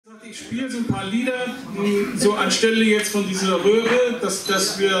Ich spiele so ein paar Lieder, so anstelle jetzt von dieser Röhre,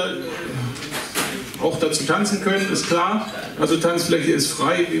 dass wir auch dazu tanzen können, ist klar. Also Tanzfläche ist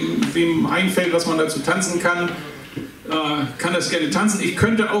frei, wem einfällt, was man dazu tanzen kann, kann das gerne tanzen. Ich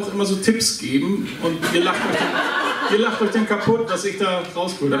könnte auch immer so Tipps geben und ihr lacht euch dann kaputt, was ich da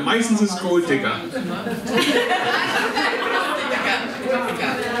raushole. Meistens ist es Golddigger.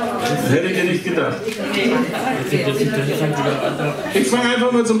 Hättet ihr nicht gedacht. Ich fange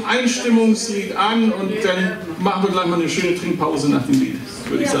einfach mal zum Einstimmungslied an und dann machen wir gleich mal eine schöne Trinkpause nach dem Lied,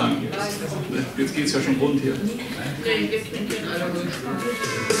 würde ich sagen. Jetzt geht es ja schon rund hier.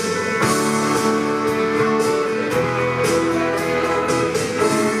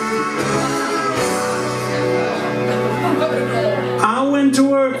 I went to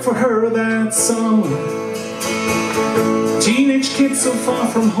work for her that summer. Teenage kid so far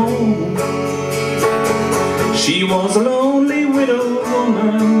from home. She was a lonely widow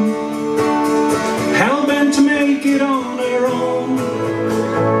woman, hell-bent to make it on her own.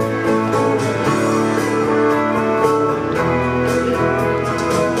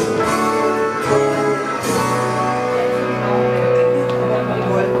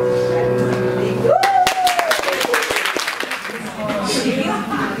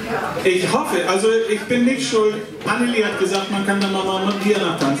 Ich hoffe, also ich bin nicht schuld. Annelie hat gesagt, man kann da mal mit dir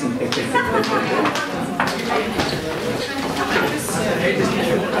nachtanzen.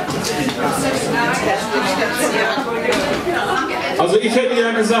 Also ich hätte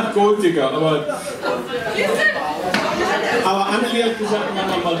ja gesagt Golddigger, aber Annelie hat gesagt,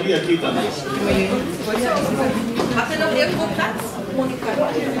 Mama Maria geht da nicht. Habt ihr noch irgendwo Platz?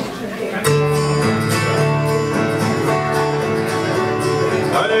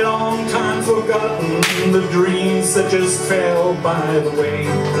 A long time forgotten, the dreams that just fell by the way.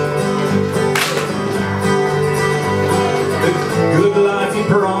 The good life he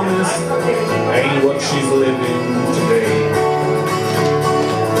promised ain't what she's living today.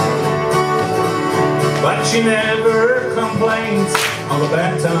 But she never complains on the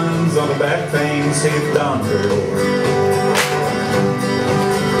bad times, on the bad things he've done her.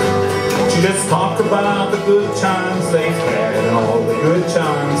 She just talked about the good times they've had and all the good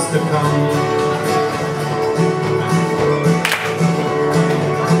times to come.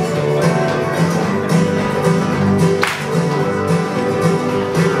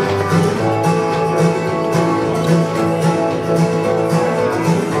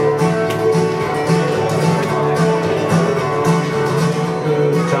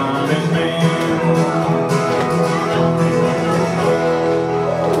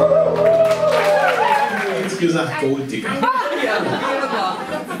 Gesagt Golddigger.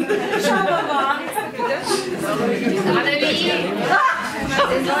 Schauen wir mal. Annelie.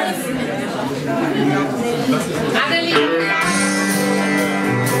 Annelie.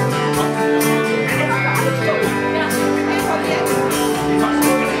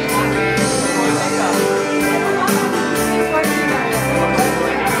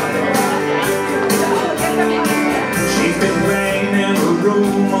 She's been laying in her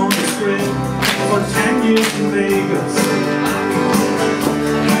room on the street for 10 years in Vegas.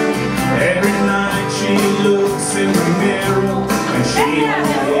 Every night she looks in the mirror and she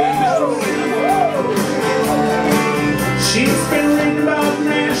she's been reading about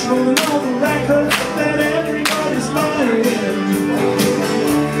Nashville and all the records that everybody's buying.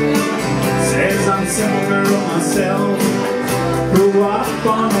 Says I'm a simple girl myself, grew up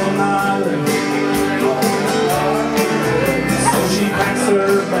on an island. So she packs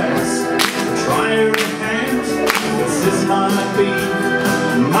her bags, try her hand. This is might be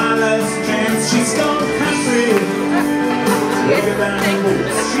my last chance. She's gone country. Look at that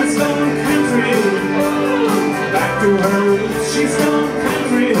roots. She's gone country. Back to her roots. She's gone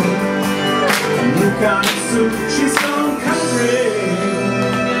country. A new kind of suit. She's gone country.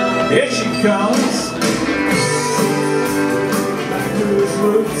 Here she comes. Back to his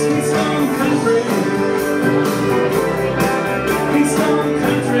roots. He's gone country. He's gone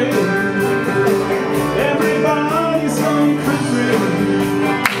country. Everybody's gone country.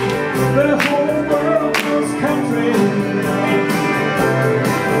 The whole world goes country.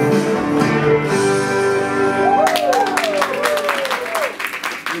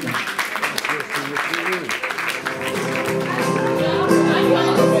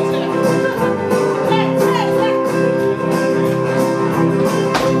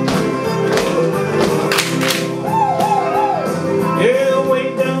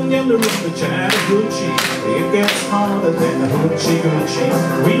 It gets harder than a hoochie-goochie.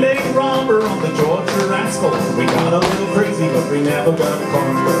 We laid rubber on the Georgia asphalt. We got a little crazy, but we never got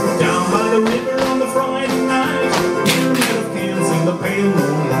caught. Down by the river on the Friday night, we met of cans in the pale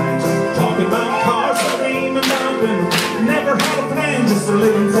moonlight.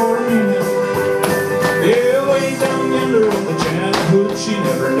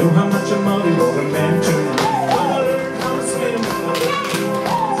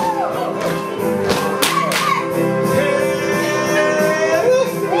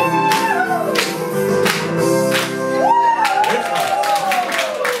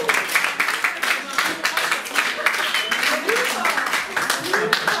 I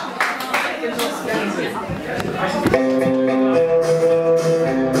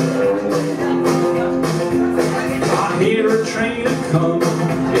hear a train come,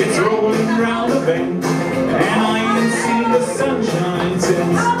 it's rolling round a bend, and I ain't seen the sunshine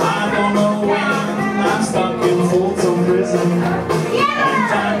since I don't know when. I'm stuck in Folsom Prison, and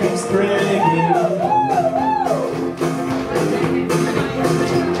time keeps threading.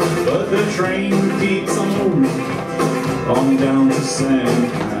 But the train keeps on moving on down to San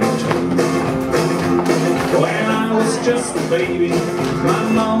Antonio. When I was just a baby, my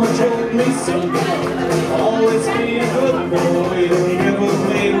mama told me so. Always be a good boy, don't never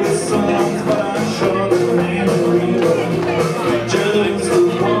play with songs, but I sure the memory just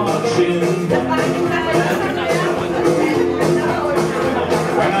watching.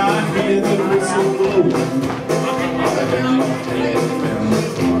 When I hear the whistle blowing,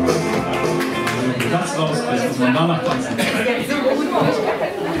 das raus, dass man danach tanzen kann.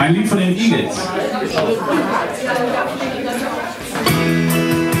 Ein Lied von den Eagles.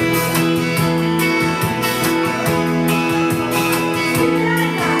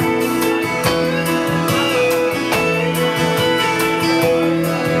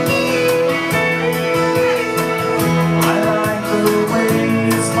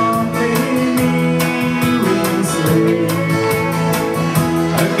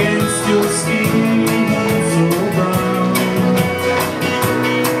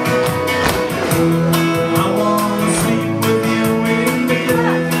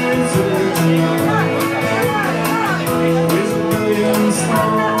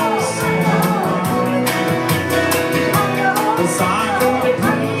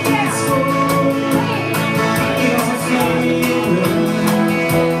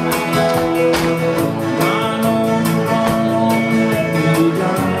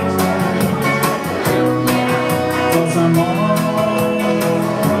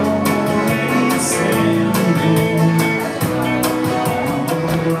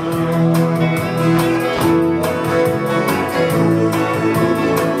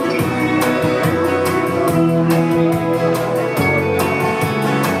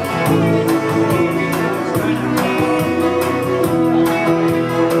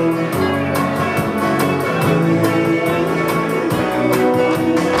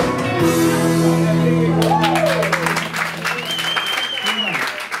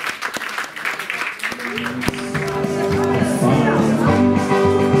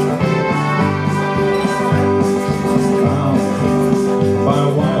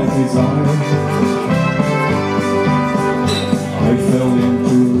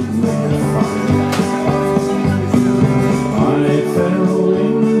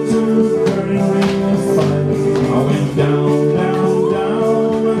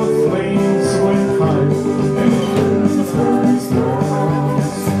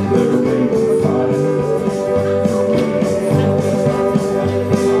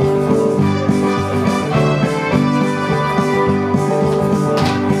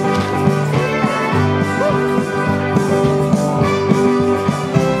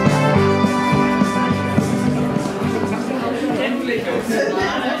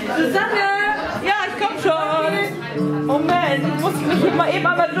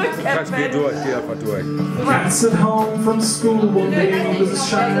 That's at home from school one day with a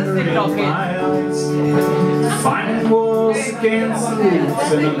shiner in my eyes. Fighting wars against the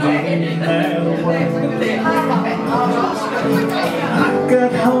wolves and a man had a way. I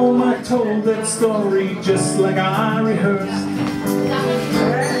got home, I told that story just like I rehearsed,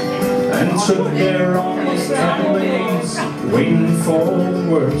 and stood there almost trembling, waiting for the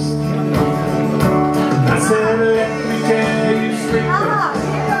worst. I said, let me tell you straight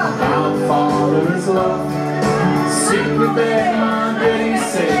our Father's love. Secret that my daddy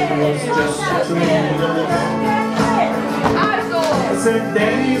said was just between us. I said,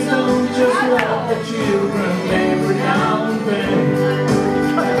 daddies don't just love the children every now and then.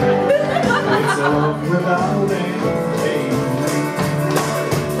 It's a love without end.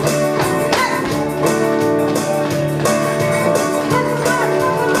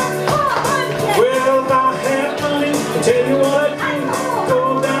 Well, if I had money, I'll tell you what I'd do. Go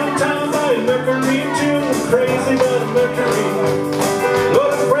downtown, buy a Mercury too. Crazy about a Mercury.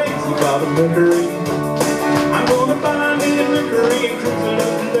 Look crazy about a Mercury. I'm gonna buy me a Mercury and cruise it up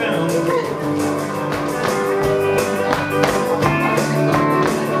and down the road.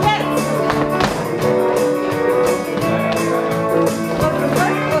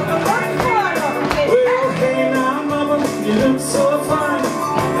 Well, hey now, mama, you look so fine.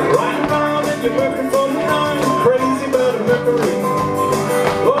 Right around and you're working for the nine. Crazy about a Mercury.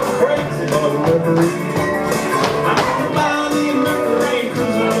 Oh, crazy about a Mercury. I'm gonna buy me a Mercury.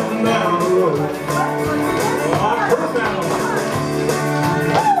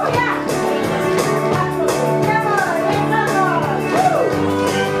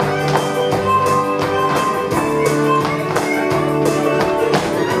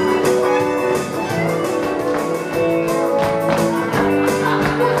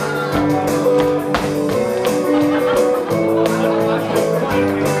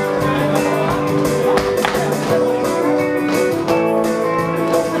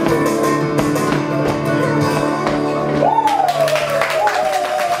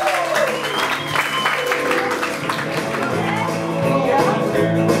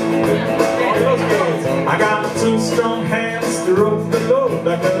 load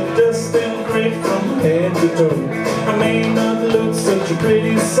like a dusting crate from head to toe. I may not look such a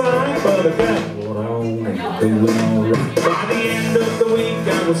pretty sight, but I got what I own and I'm doing alright. By the end of the week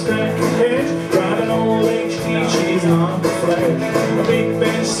I was cracking heads, driving old HT, she's on the flash. A big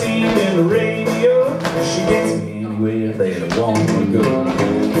bench seat and a radio, she gets me anywhere that I want to go.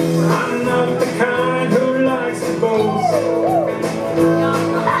 I'm not the kind who likes to boast,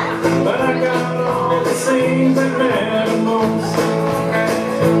 but I got all the things that matter most.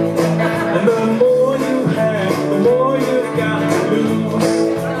 And the more you have, the more you've got to lose.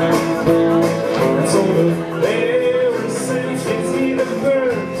 And so the very sense is he the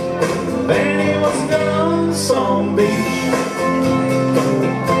bird, then he was gone some beach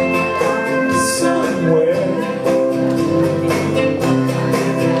somewhere.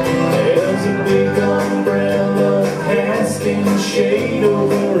 There's a big umbrella casting shade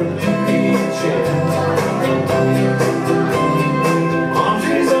over a empty chair. Palm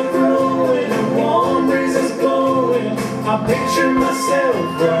trees are growing and warm breezes blowing. I picture myself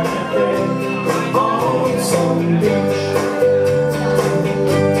right there on some beach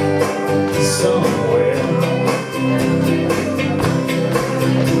somewhere.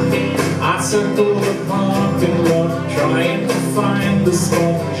 I circle the parking lot trying to find the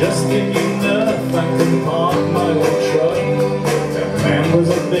spot just big enough I could park my old truck. That man was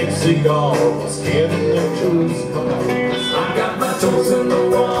a big cigar, was getting into his car. I got my toes in the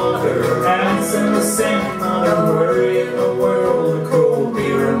water, hands in the sand, not a worry in the world. A cold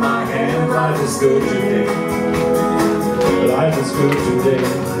beer in my hand, life is good today. Life is good today.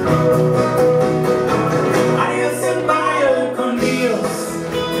 Adios and vaya con Dios,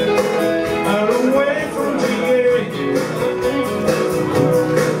 away from GA.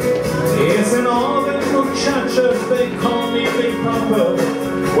 Yes, and all the muchachos, they call me Big Papa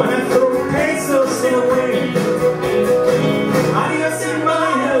when I throw pesos away. Adios and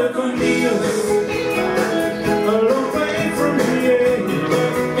vaya con Dios, away from GA.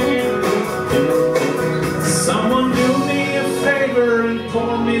 Someone do me a favor and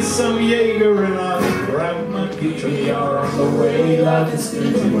pour me some Jaeger, and I'll grab my guitar on the way. Life is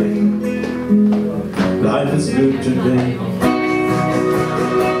good today. Life is good today.